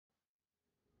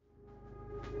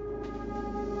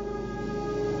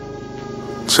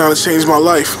Trying to change my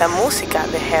life. La música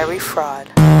de Harry Fraud.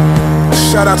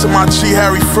 Shout out to my G,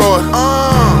 Harry Fraud.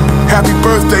 Happy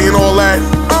birthday and all that.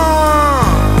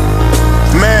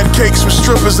 Mad cakes with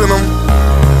strippers in them.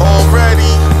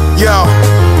 Already. Yo.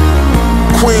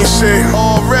 Queen shit.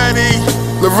 Already.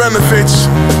 Lorenovich.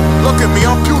 Look at me,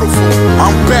 I'm beautiful.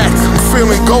 I'm back. I'm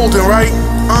feeling golden, right?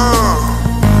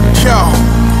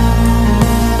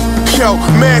 Yo,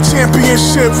 mad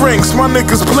championship rings, my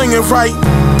niggas blingin' right.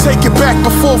 Take it back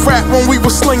before rap when we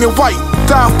was slinging white.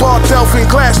 Dive bar, delphine,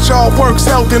 glass jar works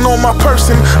held in on my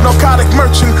person. Narcotic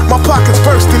merchant, my pockets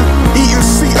bursting. Eating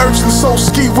sea urchin, so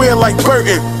ski wear like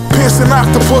Burton. Piercing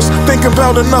octopus, thinking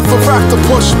about another rock to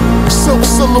push. Silk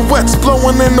silhouettes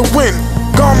blowing in the wind.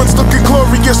 Garments looking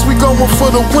glorious, we going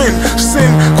for the win. Sin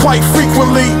quite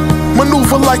frequently.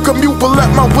 Maneuver like a mute, but let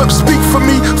my whip speak for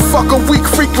me. Fuck a weak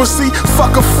frequency,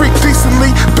 fuck a freak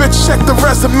decently. Bitch, check the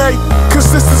resume.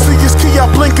 Consistency is key, I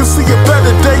blink and see a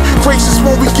better day. Gracious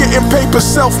when we getting paper,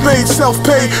 self-made,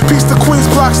 self-paid. Piece the Queens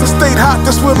blocks that stayed hot,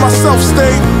 that's where myself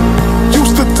stayed.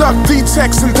 Used to duck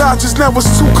D-Tex and Dodges, now it's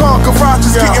 2-car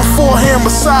garages, getting 4-hand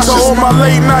massages. So all my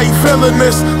late night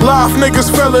villainous, live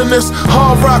niggas villainous,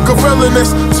 hard rock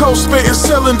gorillaness, toe spitting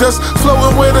cylinders,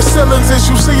 floating where the ceilings is.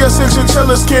 You see us in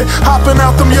chinchillas, kid, hopping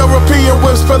out them European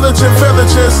whips, pillaging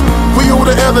villages. We who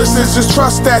the illest is, just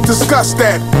trust that, discuss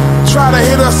that. Try to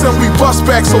hit us and we bust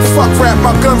back, so fuck rap.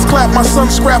 My guns clap, my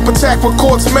son scrap, attack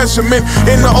records measurement.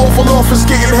 In the Oval Office,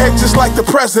 getting head just like the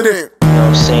president. You know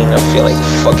what I'm saying? I feel like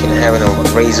fucking having a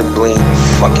razor blade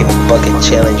fucking bucket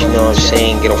challenge, you know what I'm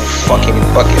saying? Get a fucking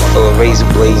bucket full of razor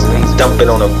blades and dump it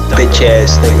on a bitch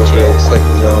ass nigga real quick,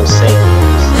 you know what I'm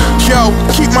saying? Yo,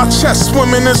 keep my chest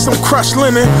swimming in some crushed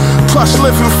linen. Plush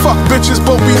living, fuck bitches,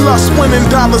 but we lust winning.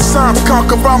 Dollar signs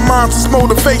conquer our minds, it's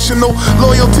motivational.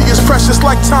 Loyalty is precious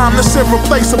like time, that's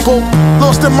irreplaceable.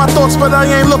 Lost in my thoughts, but I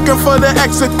ain't looking for the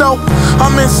exit though.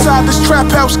 I'm inside this trap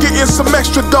house getting some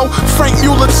extra dough. Frank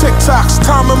Mueller TikToks,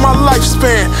 time in my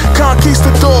lifespan.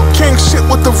 Conquistador, king shit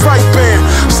with the right band.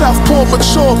 Southpaw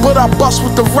mature, but I bust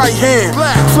with the right hand.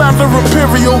 Flounder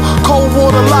Imperial, cold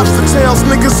water lobster tails.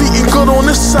 Niggas eating good on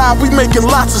this side, we making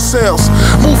lots of sales.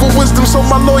 Move of wisdom, so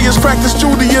my lawyers practice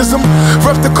Judaism.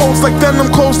 Rep the codes like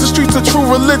denim clothes, the streets are true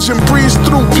religion. Breeze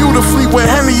through beautifully with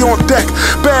Henny on deck.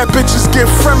 Bad bitches get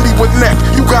friendly with neck.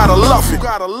 You gotta love it. You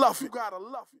gotta love it. You gotta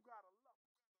love it.